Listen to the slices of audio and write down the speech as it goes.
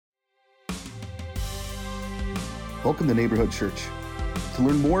Welcome to Neighborhood Church. To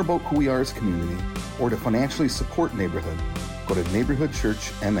learn more about who we are as a community or to financially support Neighborhood, go to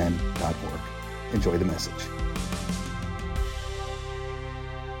neighborhoodchurchmn.org. Enjoy the message.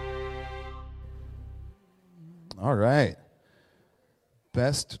 All right.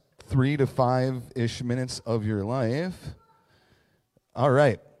 Best 3 to 5-ish minutes of your life. All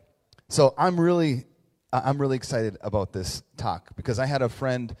right. So I'm really excited about this talk because I had a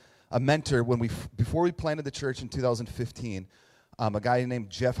friend, a mentor, before we planted the church in 2015, a guy named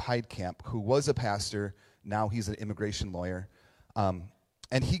Jeff Heidkamp, who was a pastor. Now he's an immigration lawyer.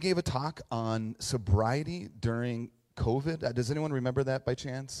 And he gave a talk on sobriety during COVID. Does anyone remember that by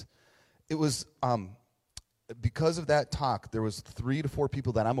chance? It was, because of that talk, there was 3 to 4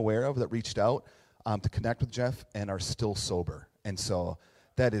 people that I'm aware of that reached out to connect with Jeff and are still sober. And so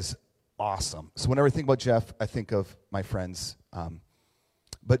that is awesome. So whenever I think about Jeff, I think of my friends.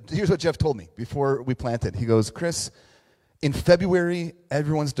 But here's what Jeff told me before we planted. He goes, Chris, in February,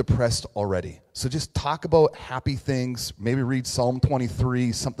 everyone's depressed already. So just talk about happy things. Maybe read Psalm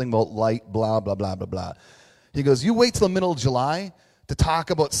 23, something about light, blah, blah, blah, blah, blah. He goes, you wait till the middle of July to talk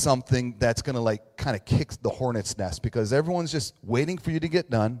about something that's going to kind of kick the hornet's nest because everyone's just waiting for you to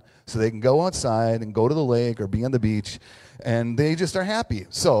get done so they can go outside and go to the lake or be on the beach, and they just are happy.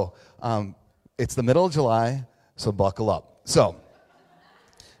 So it's the middle of July, so buckle up. So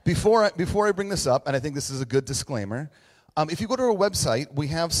before I bring this up, and I think this is a good disclaimer, if you go to our website, we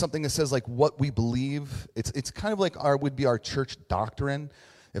have something that says what we believe. It's kind of like would be our church doctrine,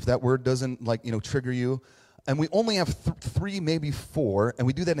 if that word doesn't trigger you. And we only have 3, maybe 4, and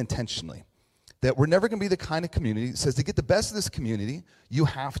we do that intentionally. That we're never going to be the kind of community that says to get the best of this community, you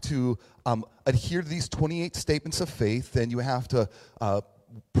have to adhere to these 28 statements of faith, and you have to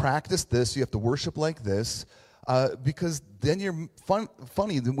practice this, you have to worship like this, because then you're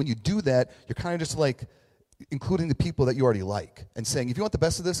funny. When you do that, you're kind of just including the people that you already like and saying, if you want the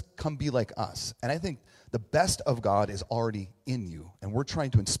best of this, come be like us. And I think the best of God is already in you, and we're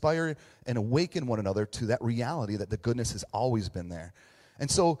trying to inspire and awaken one another to that reality that the goodness has always been there. And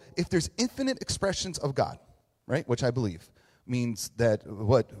so if there's infinite expressions of God, right, which I believe, means that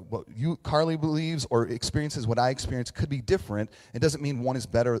what Carly believes or experiences, what I experience, could be different. It doesn't mean one is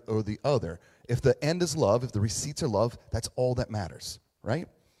better or the other. If the end is love, if the receipts are love, that's all that matters, right?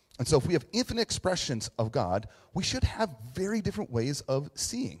 And so if we have infinite expressions of God, we should have very different ways of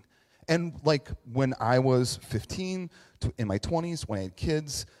seeing. And when I was 15, in my 20s, when I had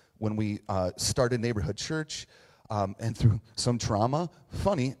kids, when we started Neighborhood Church, and through some trauma,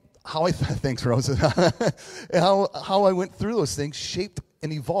 funny, thanks, Rosa, how I went through those things shaped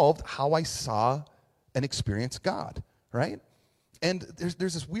and evolved how I saw and experienced God, right? And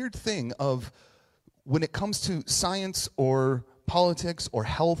there's this weird thing of when it comes to science or politics or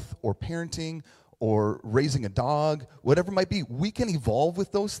health or parenting or raising a dog, whatever it might be, we can evolve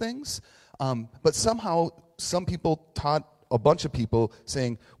with those things. But somehow some people taught a bunch of people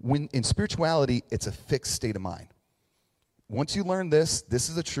saying when in spirituality, it's a fixed state of mind. Once you learn this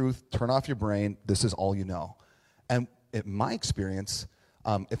is the truth, turn off your brain, this is all you know. And in my experience,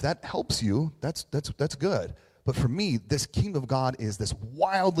 if that helps you, that's good. But for me, this kingdom of God is this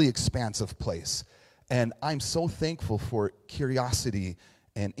wildly expansive place. And I'm so thankful for curiosity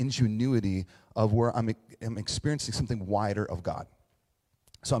and ingenuity of where I'm experiencing something wider of God.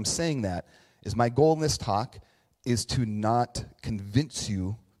 So I'm saying that is my goal in this talk is to not convince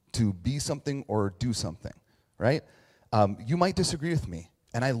you to be something or do something, right? You might disagree with me,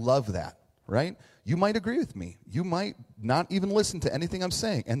 and I love that, right? You might agree with me. You might not even listen to anything I'm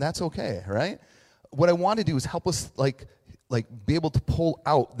saying, and that's okay, right? What I want to do is help us be able to pull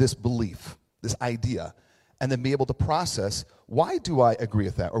out this belief, this idea, and then be able to process, why do I agree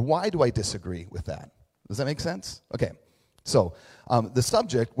with that, or why do I disagree with that? Does that make sense? Okay, so the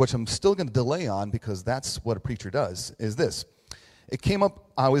subject, which I'm still going to delay on because that's what a preacher does, is this. It came up,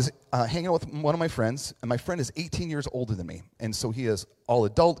 I was hanging out with one of my friends, and my friend is 18 years older than me, and so he has all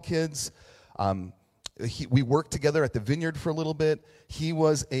adult kids. We worked together at the Vineyard for a little bit. He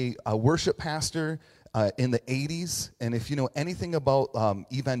was a worship pastor in the 80s, and if you know anything about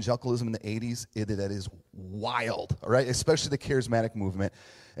evangelicalism in the 80s, that is wild, right? Especially the charismatic movement.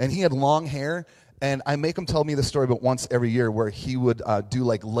 And he had long hair, and I make him tell me the story about once every year where he would do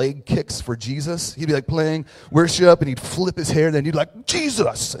leg kicks for Jesus. He'd be playing worship, and he'd flip his hair, and then he'd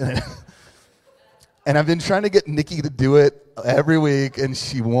Jesus! And I've been trying to get Nikki to do it every week, and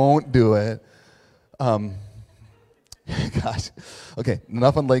she won't do it. Gosh. Okay,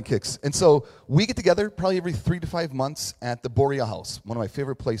 enough on leg kicks. And so we get together probably every 3 to 5 months at the Borea House, one of my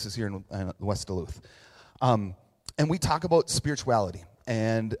favorite places here in West Duluth. And we talk about spirituality.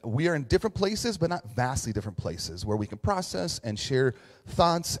 and we are in different places, but not vastly different places, where we can process and share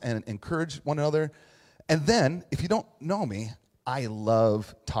thoughts and encourage one another. And then, if you don't know me, I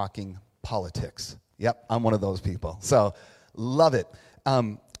love talking politics. Yep, I'm one of those people. So, love it.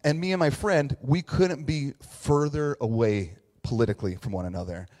 And me and my friend, we couldn't be further away politically from one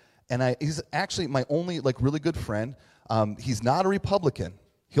another. And he's actually my only really good friend. He's not a Republican.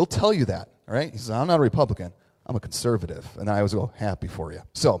 He'll tell you that, all right? He says, I'm not a Republican. I'm a conservative. And I always go, happy for you.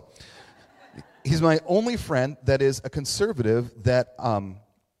 So he's my only friend that is a conservative that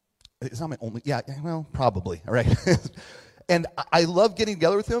is not my only, yeah, well, probably, all right? And I love getting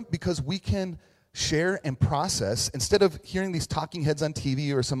together with him because we can share and process instead of hearing these talking heads on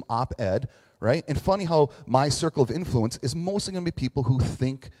TV or some op-ed, right? And funny how my circle of influence is mostly going to be people who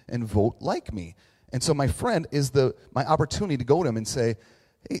think and vote like me. And so my friend is my opportunity to go to him and say,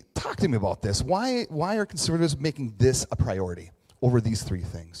 hey, talk to me about this. Why are conservatives making this a priority over these three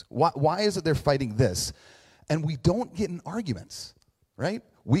things? Why is it they're fighting this? And we don't get in arguments, right?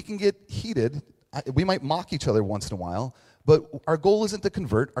 We can get heated. We might mock each other once in a while, but our goal isn't to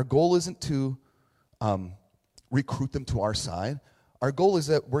convert. Our goal isn't to recruit them to our side. Our goal is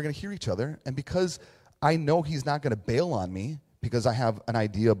that we're going to hear each other, and because I know he's not going to bail on me because I have an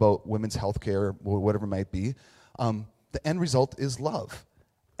idea about women's health care or whatever it might be, the end result is love,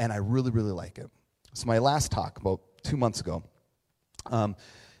 and I really, really like it. So my last talk, about 2 months ago,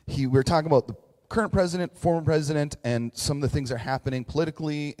 we were talking about the current president, former president, and some of the things that are happening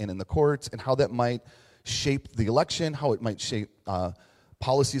politically and in the courts, and how that might shape the election, how it might shape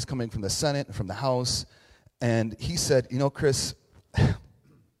policies coming from the Senate and from the House. And he said, Chris,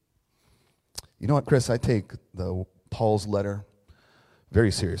 I take Paul's letter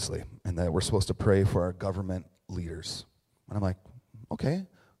very seriously, and that we're supposed to pray for our government leaders. And I'm like, okay,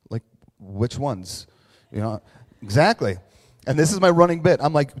 like which ones? Exactly. And this is my running bit.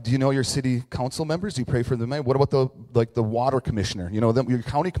 I'm like, do you know your city council members? Do you pray for them? What about the water commissioner? Your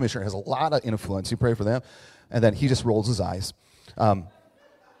county commissioner has a lot of influence. You pray for them. And then he just rolls his eyes.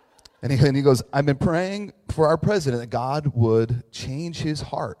 And he goes, I've been praying for our president that God would change his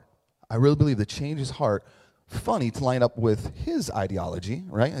heart. I really believe that change his heart, funny to line up with his ideology,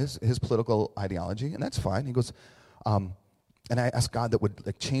 right? His political ideology, and that's fine. He goes, and I asked God that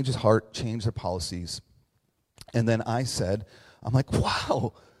would change his heart, change their policies. And then I said, I'm like,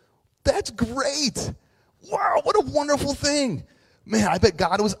 wow, that's great. Wow, what a wonderful thing. Man, I bet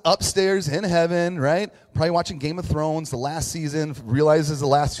God was upstairs in heaven, right? Probably watching Game of Thrones, the last season, realizes the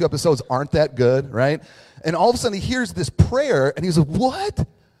last 2 episodes aren't that good, right? And all of a sudden he hears this prayer, and he's like, what?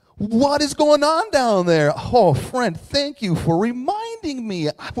 What is going on down there? Oh, friend, thank you for reminding me.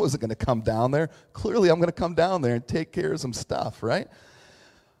 I wasn't going to come down there. Clearly, I'm going to come down there and take care of some stuff, right?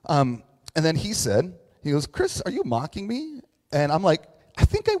 And then he goes, Chris, are you mocking me? And I'm like, I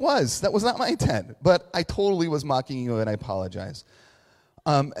think I was. That was not my intent. But I totally was mocking you, and I apologize.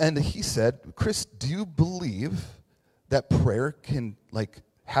 And he said, Chris, do you believe that prayer can,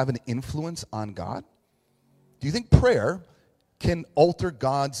 have an influence on God? Do you think prayer can alter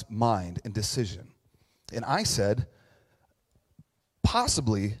God's mind and decision? And I said,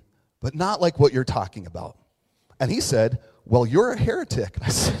 possibly, but not like what you're talking about. And he said, well, you're a heretic. And I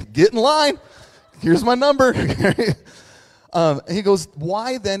said, get in line. Here's my number. And he goes,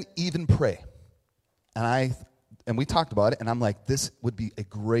 why then even pray? And we talked about it, and I'm like, this would be a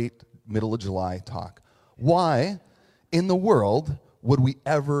great middle of July talk. Why in the world would we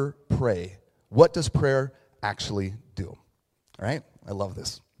ever pray? What does prayer actually do? All right? I love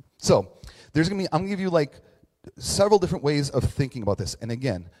this. So I'm going to give you several different ways of thinking about this. And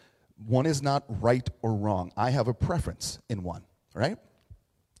again, one is not right or wrong. I have a preference in one, right?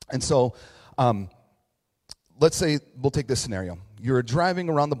 And so let's say we'll take this scenario. You're driving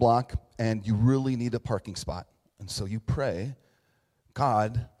around the block, and you really need a parking spot. And so you pray,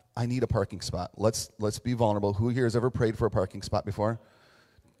 God, I need a parking spot. Let's be vulnerable. Who here has ever prayed for a parking spot before?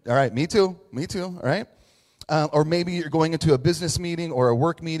 All right, me too, all right? Or maybe you're going into a business meeting or a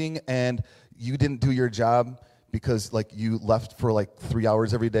work meeting, and you didn't do your job because you left for 3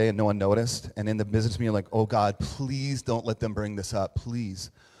 hours every day and no one noticed. And in the business meeting, you're like, oh God, please don't let them bring this up,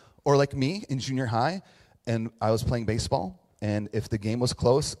 please. Or like me in junior high, and I was playing baseball, and if the game was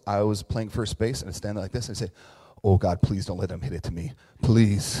close, I was playing first base, and I'd stand there like this, and I'd say, oh God, please don't let them hit it to me.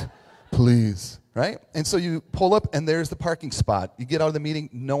 Please, please, right? And so you pull up, and there's the parking spot. You get out of the meeting,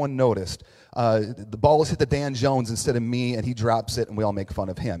 no one noticed. The ball was hit to Dan Jones instead of me, and he drops it, and we all make fun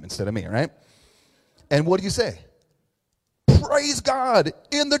of him instead of me, right? And what do you say? Praise God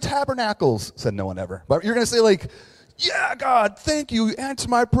in the tabernacles, said no one ever. But you're going to say yeah, God, thank you, answer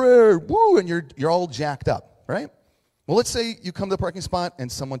my prayer, woo, and you're all jacked up, right? Well, let's say you come to the parking spot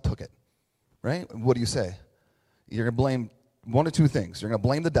and someone took it, right? What do you say? You're going to blame one or two things. You're going to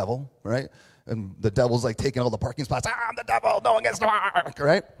blame the devil, right? And the devil's like taking all the parking spots. I'm the devil. No one gets to park,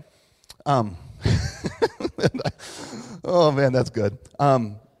 right? Oh, man, that's good.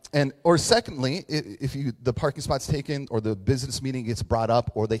 Or secondly, if the parking spot's taken or the business meeting gets brought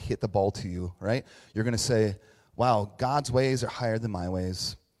up or they hit the ball to you, right? You're going to say, wow, God's ways are higher than my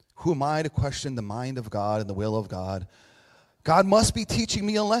ways. Who am I to question the mind of God and the will of God? God must be teaching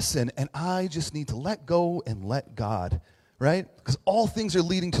me a lesson, and I just need to let go and let God, right? Because all things are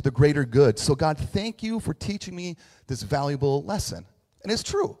leading to the greater good. So God, thank you for teaching me this valuable lesson. And it's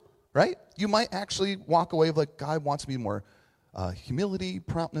true, right? You might actually walk away like, God wants me more humility,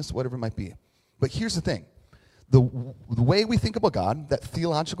 promptness, whatever it might be. But here's the thing. The way we think about God, that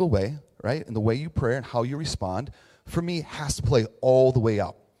theological way, right, and the way you pray and how you respond, for me, has to play all the way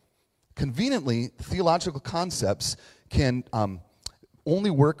out. Conveniently, theological concepts can only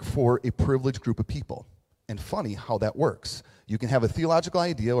work for a privileged group of people. And funny how that works. You can have a theological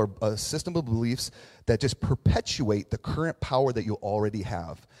idea or a system of beliefs that just perpetuate the current power that you already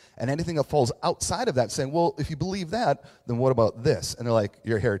have. And anything that falls outside of that, saying, well, if you believe that, then what about this? And they're like,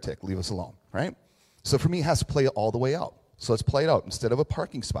 you're a heretic, leave us alone, right? So for me, it has to play all the way out. So let's play it out. Instead of a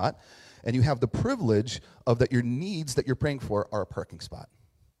parking spot, and you have the privilege of that your needs that you're praying for are a parking spot.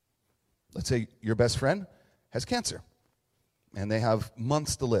 Let's say your best friend has cancer, and they have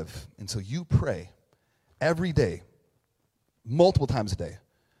months to live. And so you pray every day, multiple times a day,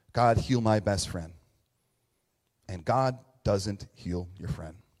 God, heal my best friend. And God doesn't heal your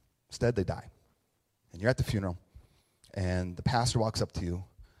friend. Instead, they die. And you're at the funeral, and the pastor walks up to you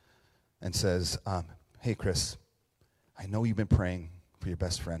and says, hey, Chris, I know you've been praying for your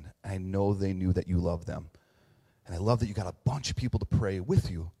best friend. I know they knew that you loved them. And I love that you got a bunch of people to pray with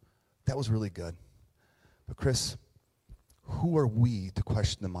you. That was really good. But Chris, who are we to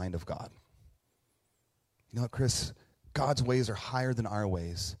question the mind of God? You know what, Chris? God's ways are higher than our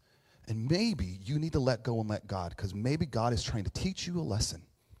ways. And maybe you need to let go and let God, because maybe God is trying to teach you a lesson.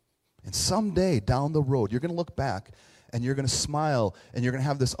 And someday down the road, you're going to look back and you're going to smile and you're going to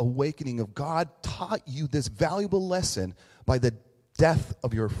have this awakening of God taught you this valuable lesson by the death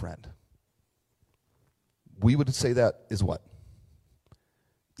of your friend. We would say that is what?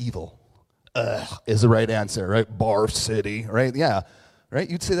 Evil. Is the right answer, right? Barf City, right? Yeah, right?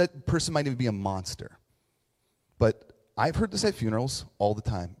 You'd say that person might even be a monster. But I've heard this at funerals all the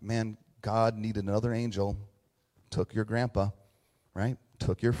time. Man, God needed another angel, took your grandpa, right?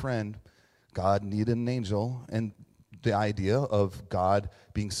 Took your friend. God needed an angel. And the idea of God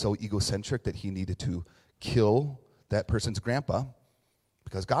being so egocentric that he needed to kill that person's grandpa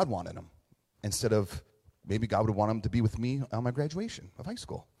because God wanted him. Instead of maybe God would want him to be with me on my graduation of high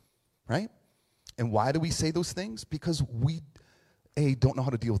school, right? And why do we say those things? Because we, A, don't know how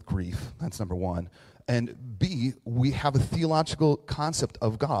to deal with grief. That's number one. And B, we have a theological concept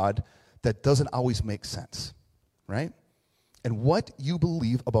of God that doesn't always make sense, right? And what you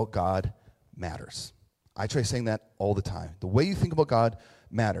believe about God matters. I try saying that all the time. The way you think about God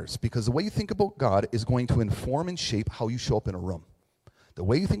matters, because the way you think about God is going to inform and shape how you show up in a room. The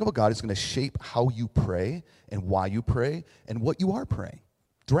way you think about God is going to shape how you pray and why you pray and what you are praying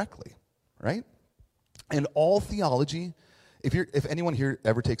directly, right? And all theology, if anyone here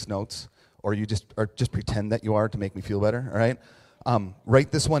ever takes notes, or you just pretend that you are to make me feel better, all right?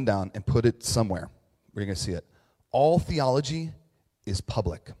 Write this one down and put it somewhere where you're going to see it. All theology is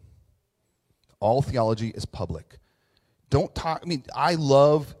public. All theology is public. Don't talk, I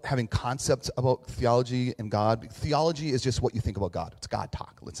love having concepts about theology and God. Theology is just what you think about God. It's God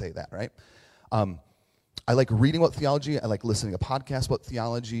talk, let's say that, right? I like reading about theology. I like listening to podcasts about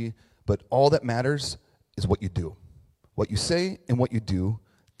theology. But all that matters is what you do. What you say and what you do,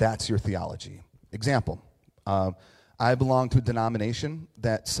 that's your theology. Example, I belong to a denomination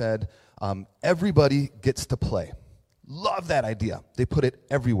that said everybody gets to play. Love that idea. They put it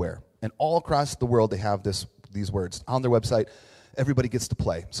everywhere. And all across the world, they have these words. On their website, everybody gets to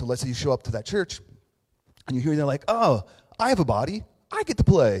play. So let's say you show up to that church, and you hear they're like, oh, I have a body. I get to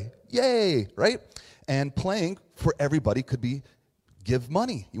play. Yay, right? And playing for everybody could be give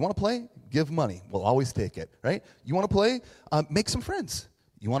money. You want to play? Give money. We'll always take it, right? You want to play? Make some friends.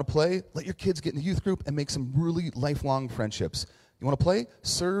 You want to play? Let your kids get in a youth group and make some really lifelong friendships. You want to play?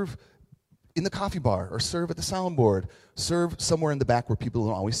 Serve in the coffee bar or serve at the soundboard. Serve somewhere in the back where people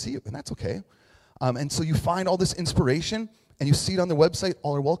don't always see you, and that's okay. And so you find all this inspiration, and you see it on their website,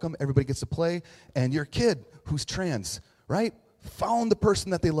 all are welcome, everybody gets to play, and your kid who's trans, right, found the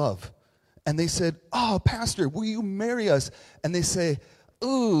person that they love. And they said, oh, pastor, will you marry us? And they say,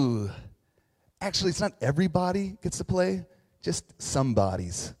 ooh, Actually, it's not everybody gets to play, just some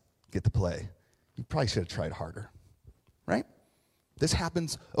bodies get to play. You probably should have tried harder, right? This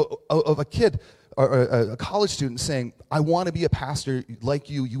happens of a kid or a college student saying, I want to be a pastor like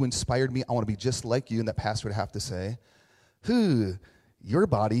you. You inspired me. I want to be just like you. And that pastor would have to say, your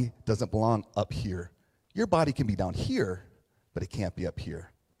body doesn't belong up here. Your body can be down here, but it can't be up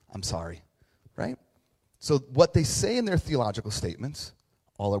here. I'm sorry, right? So what they say in their theological statements,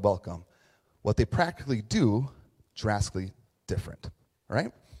 all are welcome. What they practically do, drastically different,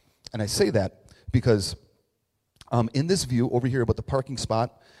 right? And I say that because in this view over here about the parking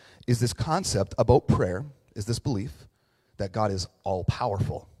spot is this concept about prayer, is this belief that God is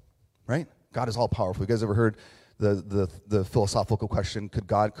all-powerful, right? God is all-powerful. You guys ever heard the philosophical question, could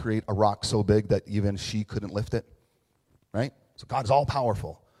God create a rock so big that even she couldn't lift it, right? So God is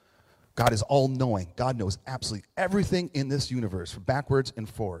all-powerful. God is all-knowing. God knows absolutely everything in this universe, from backwards and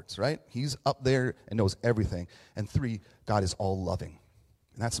forwards, right? He's up there and knows everything. And 3, God is all-loving.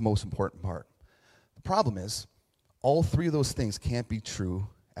 And that's the most important part. The problem is, all 3 of those things can't be true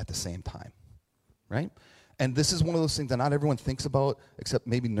at the same time, right? And this is one of those things that not everyone thinks about, except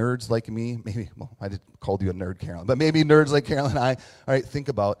maybe nerds like me. Maybe, well, I called you a nerd, Carolyn, but maybe nerds like Carolyn and I, all right, think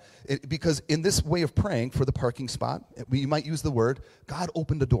about it. Because in this way of praying for the parking spot, you might use the word, God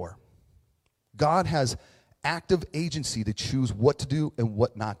opened a door. God has active agency to choose what to do and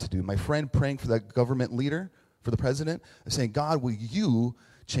what not to do. My friend praying for that government leader, for the president, is saying, God, will you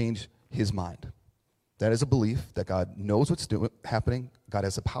change his mind? That is a belief that God knows what's happening. God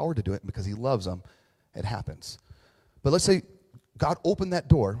has the power to do it, and because he loves them, it happens. But let's say God opened that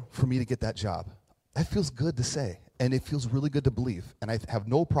door for me to get that job. That feels good to say, and it feels really good to believe, and I have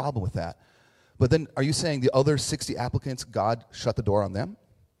no problem with that. But then are you saying the other 60 applicants, God shut the door on them?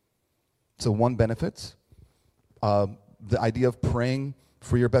 So one benefits the idea of praying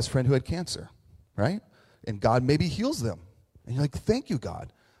for your best friend who had cancer, right? And God maybe heals them. And you're like, thank you,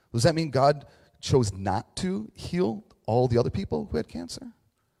 God. Does that mean God chose not to heal all the other people who had cancer?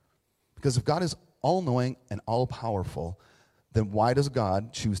 Because if God is all-knowing and all-powerful, then why does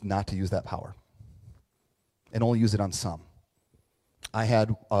God choose not to use that power and only use it on some? I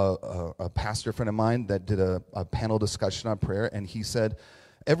had a pastor friend of mine that did a panel discussion on prayer, and he said,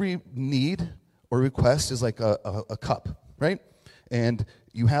 every need or request is like a cup, right? And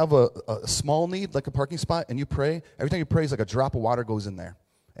you have a small need, like a parking spot, and you pray. Every time you pray, it's like a drop of water goes in there.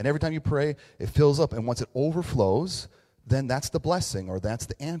 And every time you pray, it fills up. And once it overflows, then that's the blessing, or that's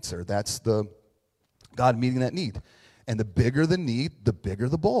the answer. That's the God meeting that need. And the bigger the need, the bigger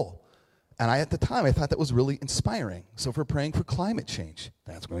the bowl. And at the time, I thought that was really inspiring. So if we're praying for climate change,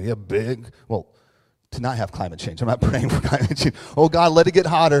 that's going to be a big, to not have climate change. I'm not praying for climate change. Oh, God, let it get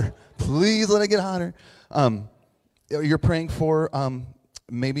hotter. Please let it get hotter. You're praying for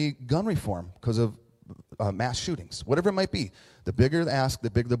maybe gun reform because of mass shootings, whatever it might be. The bigger the ask, the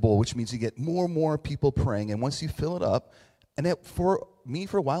bigger the bowl, which means you get more and more people praying. And once you fill it up, and for me,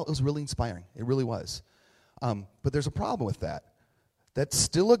 for a while, it was really inspiring. It really was. But there's a problem with that. That's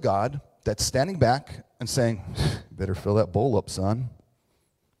still a God that's standing back and saying, you better fill that bowl up, son.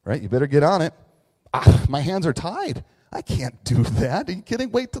 Right? You better get on it. My hands are tied. I can't do that. Are you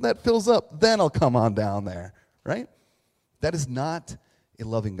kidding? Wait till that fills up. Then I'll come on down there. Right? That is not a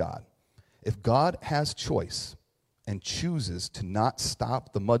loving God. If God has choice and chooses to not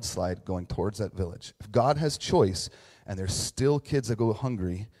stop the mudslide going towards that village, if God has choice and there's still kids that go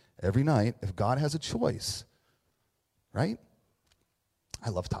hungry every night, if God has a choice, right? I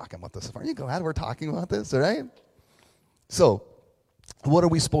love talking about this. Aren't you glad we're talking about this, all right? So, what are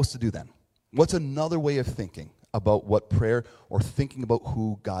we supposed to do then? What's another way of thinking about what prayer or thinking about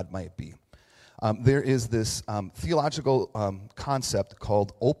who God might be? There is this theological concept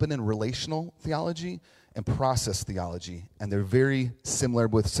called open and relational theology and process theology, and they're very similar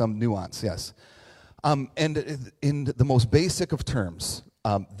with some nuance, yes. And in the most basic of terms,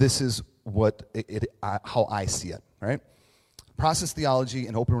 this is how I see it, right? Process theology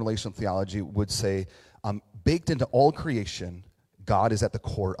and open relational theology would say, baked into all creation, God is at the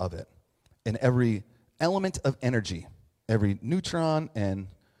core of it. And every element of energy, every neutron and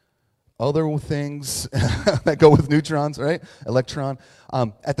other things that go with neutrons, right? Electron.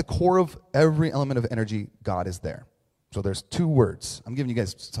 At the core of every element of energy, God is there. So there's 2 words. I'm giving you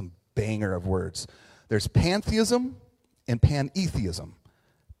guys some banger of words. There's pantheism and pantheism.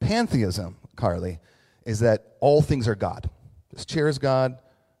 Pantheism, Carly, is that all things are God. This chair is God.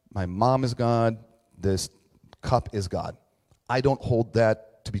 My mom is God. This cup is God. I don't hold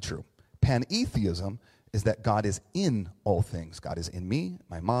that to be true. Pantheism is that God is in all things. God is in me,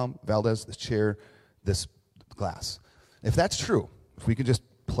 my mom, Valdez, this chair, this glass. If that's true, if we can just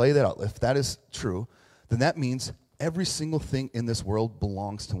play that out. If that is true, then that means every single thing in this world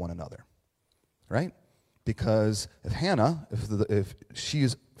belongs to one another, right? Because if Hannah, if she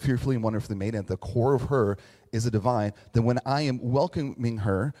is fearfully and wonderfully made, and at the core of her is a divine, then when I am welcoming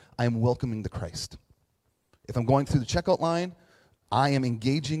her, I am welcoming the Christ. If I'm going through the checkout line, I am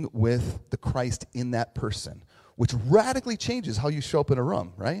engaging with the Christ in that person, which radically changes how you show up in a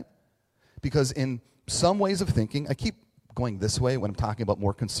room, right? Because in some ways of thinking, I keep going this way when I'm talking about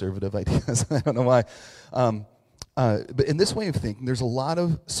more conservative ideas. I don't know why. But in this way of thinking, there's a lot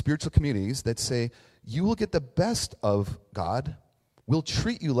of spiritual communities that say, you will get the best of God. We'll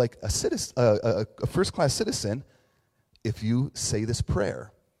treat you like a first-class citizen if you say this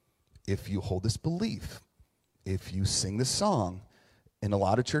prayer, if you hold this belief, if you sing this song. In a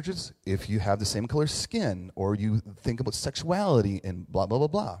lot of churches, if you have the same color skin, or you think about sexuality and blah, blah, blah,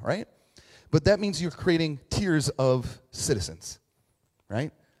 blah, right? But that means you're creating tiers of citizens,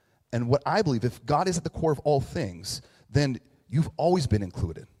 right? And what I believe, if God is at the core of all things, then you've always been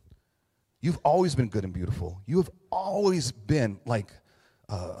included. You've always been good and beautiful. You have always been like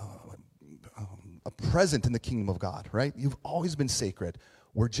a present in the kingdom of God, right? You've always been sacred.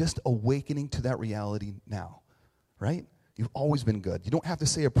 We're just awakening to that reality now, right? You've always been good. You don't have to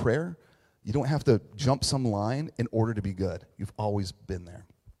say a prayer. You don't have to jump some line in order to be good. You've always been there.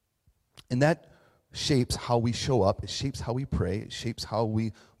 And that shapes how we show up. It shapes how we pray. It shapes how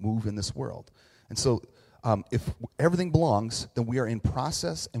we move in this world. And so if everything belongs, then we are in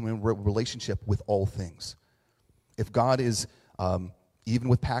process and we're in relationship with all things. If God is, even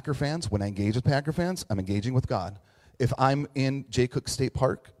with Packer fans, when I engage with Packer fans, I'm engaging with God. If I'm in Jay Cook State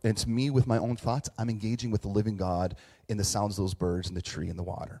Park and it's me with my own thoughts, I'm engaging with the living God in the sounds of those birds and the tree and the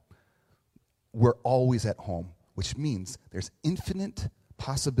water. We're always at home, which means there's infinite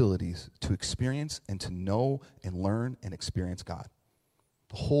possibilities to experience and to know and learn and experience God.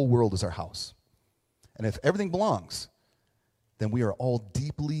 The whole world is our house. And if everything belongs, then we are all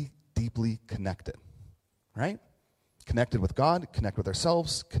deeply, deeply connected, right? Connected with God, connected with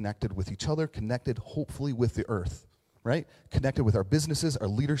ourselves, connected with each other, connected hopefully with the earth, right? Connected with our businesses, our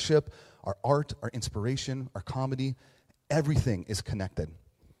leadership, our art, our inspiration, our comedy. Everything is connected.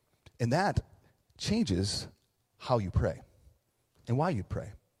 And that changes how you pray and why you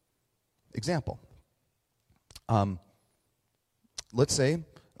pray. Example. Let's say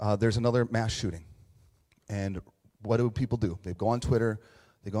there's another mass shooting. And what do people do? They go on Twitter,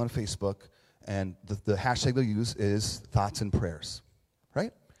 they go on Facebook, and the hashtag they use is thoughts and prayers,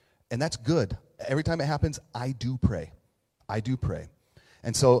 right? And that's good. Every time it happens, I do pray. I do pray.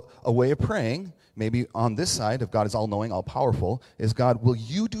 And so a way of praying, maybe on this side, if God is all-knowing, all-powerful, is, God, will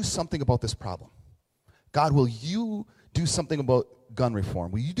you do something about this problem? God, will you do something about gun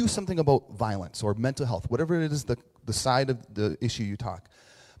reform? Will you do something about violence or mental health, whatever it is the side of the issue you talk?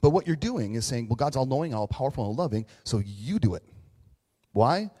 But what you're doing is saying, well, God's all-knowing, all-powerful, and loving, so you do it.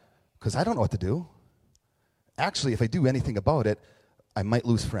 Why? Because I don't know what to do. Actually, if I do anything about it, I might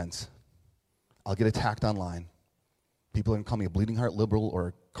lose friends. I'll get attacked online. People are going to call me a bleeding heart liberal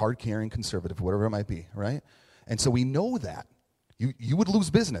or card-carrying conservative, whatever it might be, right? And so we know that. You would lose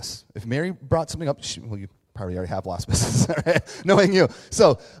business. If Mary brought something up, well, you probably already have lost business, right? Knowing you.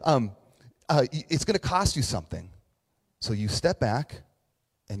 So it's going to cost you something. So you step back,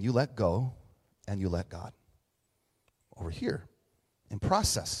 and you let go, and you let God. Over here, in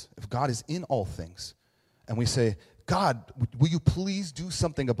process, if God is in all things, and we say, God, will you please do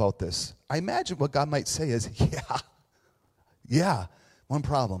something about this? I imagine what God might say is, yeah, one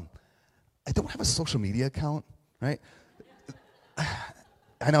problem. I don't have a social media account, right?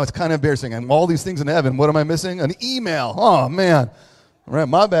 I know it's kind of embarrassing. I'm all these things in heaven. What am I missing? An email. Oh, man. All right,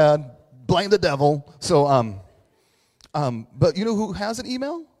 my bad. Blame the devil. So, but you know who has an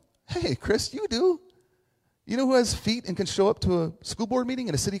email? Hey, Chris, you do. You know who has feet and can show up to a school board meeting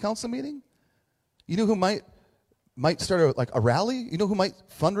and a city council meeting? You know who might start a rally? You know who might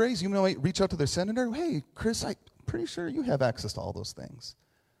fundraise? You know who might reach out to their senator? Hey, Chris, I'm pretty sure you have access to all those things.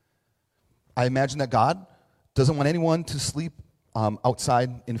 I imagine that God doesn't want anyone to sleep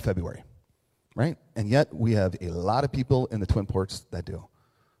outside in February, right? And yet we have a lot of people in the Twin Ports that do,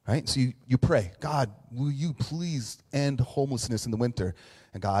 right? So you pray, God, will you please end homelessness in the winter?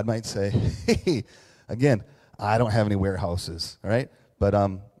 And God might say, hey, again, I don't have any warehouses, all right? But I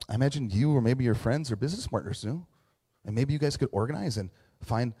imagine you or maybe your friends or business partners do. And maybe you guys could organize and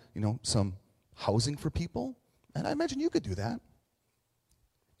find, some housing for people. And I imagine you could do that.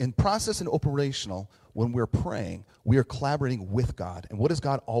 In process and operational, when we're praying, we are collaborating with God. And what does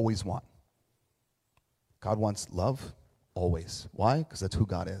God always want? God wants love, always. Why? Because that's who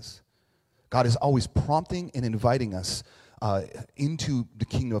God is. God is always prompting and inviting us into the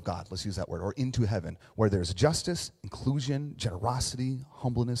kingdom of God, let's use that word, or into heaven, where there's justice, inclusion, generosity,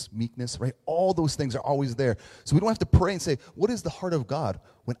 humbleness, meekness, right? All those things are always there. So we don't have to pray and say, what is the heart of God?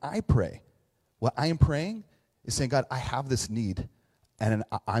 When I pray, what I am praying is saying, God, I have this need, and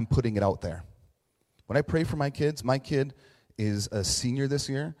I'm putting it out there. When I pray for my kids, my kid is a senior this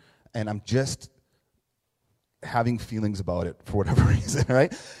year, and I'm just having feelings about it for whatever reason,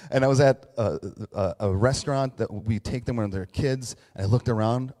 right? And I was at a restaurant that we take them when they're kids, and I looked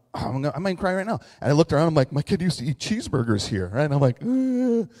around. I might cry right now. And I looked around. I'm like, my kid used to eat cheeseburgers here, right? And I'm like,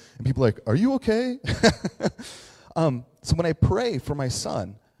 and people are like, are you okay? So when I pray for my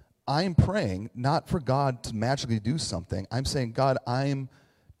son, I'm praying not for God to magically do something. I'm saying, God, I'm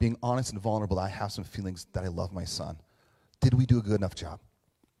being honest and vulnerable. I have some feelings that I love my son. Did we do a good enough job?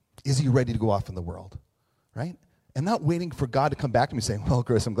 Is he ready to go off in the world? Right? And not waiting for God to come back to me saying, well,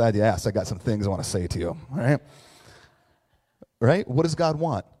 Chris, I'm glad you asked. I got some things I want to say to you. All right? Right? What does God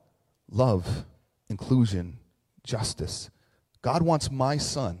want? Love, inclusion, justice. God wants my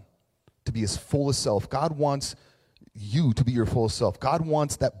son to be his fullest self. God wants you to be your full self. God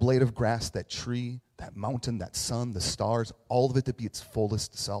wants that blade of grass, that tree, that mountain, that sun, the stars, all of it to be its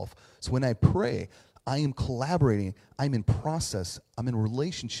fullest self. So when I pray, I am collaborating, I'm in process, I'm in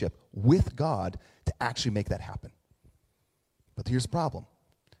relationship with God to actually make that happen. But here's the problem.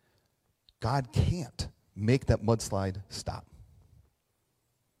 God can't make that mudslide stop.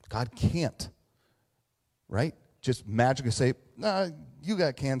 God can't, right? Just magically say, nah, you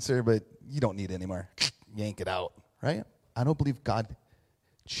got cancer, but you don't need it anymore. Yank it out, right? I don't believe God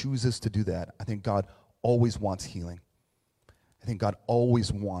chooses to do that. I think God always wants healing. I think God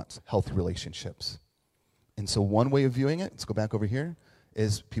always wants healthy relationships. And so one way of viewing it, let's go back over here,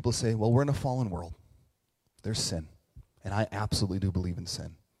 is people say, well, we're in a fallen world. There's sin. And I absolutely do believe in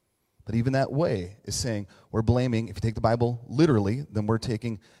sin. But even that way is saying we're blaming, if you take the Bible literally, then we're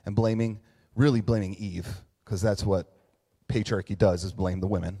taking and really blaming Eve, because that's what patriarchy does, is blame the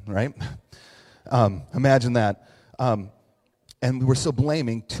women, right? Imagine that. And we're still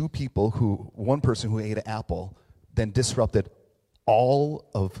blaming one person who ate an apple, then disrupted all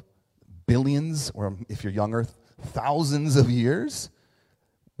of billions, or if you're younger, thousands of years.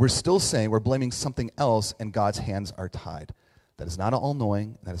 We're still saying we're blaming something else, and God's hands are tied. That is not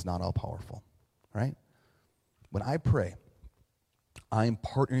all-knowing, that is not all-powerful, right? When I pray, I'm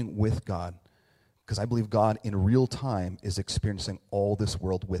partnering with God, because I believe God in real time is experiencing all this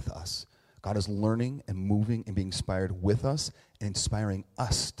world with us. God is learning and moving and being inspired with us and inspiring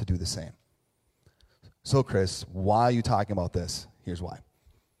us to do the same. So, Chris, why are you talking about this? Here's why.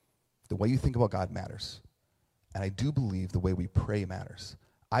 The way you think about God matters. And I do believe the way we pray matters.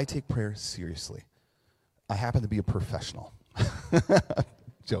 I take prayer seriously. I happen to be a professional.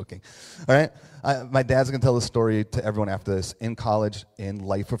 Joking. All right? My dad's going to tell the story to everyone after this. In college, in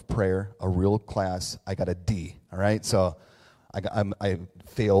Life of Prayer, a real class, I got a D. All right? So I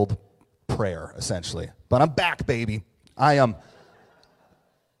failed prayer, essentially. But I'm back, baby. I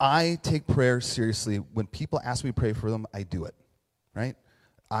take prayer seriously. When people ask me to pray for them, I do it. Right?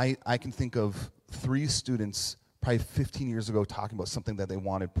 I can think of 3 students probably 15 years ago talking about something that they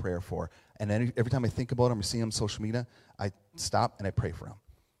wanted prayer for. And then every time I think about them or see them on social media, I stop and I pray for them.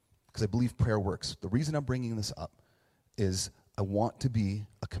 Because I believe prayer works. The reason I'm bringing this up is I want to be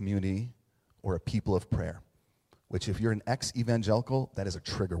a community or a people of prayer. Which if you're an ex-evangelical, that is a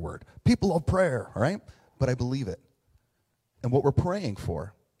trigger word. People of prayer, all right? But I believe it. And what we're praying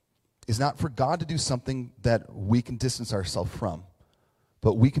for is not for God to do something that we can distance ourselves from.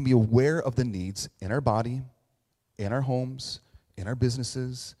 But we can be aware of the needs in our body, in our homes, in our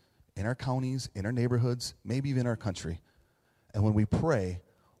businesses, in our counties, in our neighborhoods, maybe even our country. And when we pray,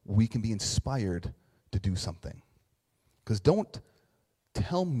 we can be inspired to do something. Because don't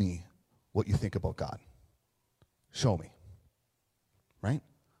tell me what you think about God. Show me. Right?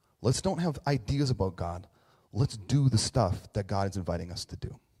 Let's don't have ideas about God. Let's do the stuff that God is inviting us to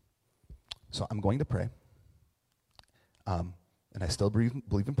do. So I'm going to pray. And I still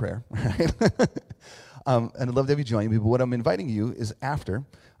believe in prayer. Right? And I'd love to have you join me. But what I'm inviting you is after,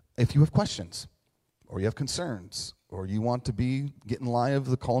 if you have questions, or you have concerns, or you want to get in line of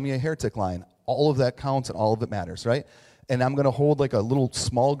the Call Me a Heretic line, all of that counts and all of it matters, right? And I'm going to hold like a little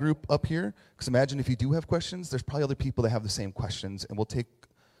small group up here, because imagine if you do have questions, there's probably other people that have the same questions, and we'll take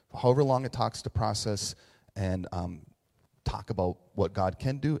however long it takes to process and talk about what God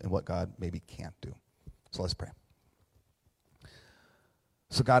can do and what God maybe can't do. So let's pray.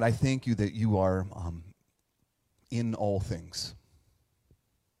 So God, I thank you that you are in all things.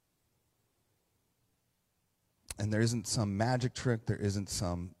 And there isn't some magic trick, there isn't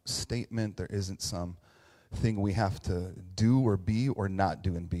some statement, there isn't some thing we have to do or be or not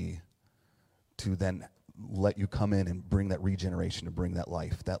do and be to then let you come in and bring that regeneration, to bring that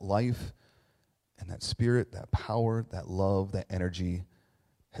life. That life and that spirit, that power, that love, that energy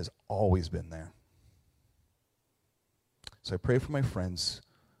has always been there. So I pray for my friends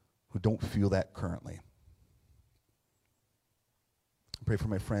who don't feel that currently. I pray for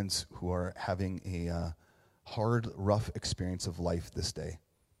my friends who are having a hard, rough experience of life this day.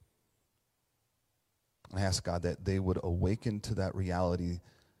 I ask God that they would awaken to that reality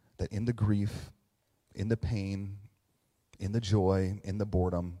that in the grief, in the pain, in the joy, in the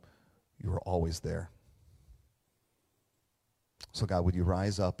boredom, you are always there. So God, would you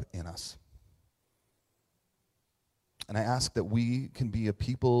rise up in us? And I ask that we can be a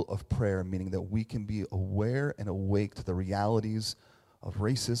people of prayer, meaning that we can be aware and awake to the realities of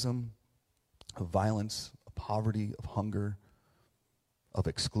racism, of violence, of poverty, of hunger, of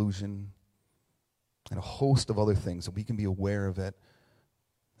exclusion, and a host of other things, that we can be aware of it,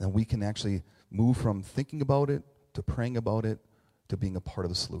 and we can actually move from thinking about it to praying about it to being a part of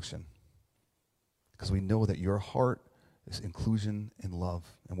the solution. Because we know that your heart is inclusion and love.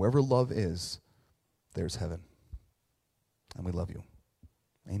 And wherever love is, there's heaven. And we love you.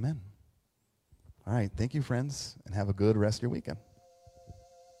 Amen. All right, thank you, friends, and have a good rest of your weekend.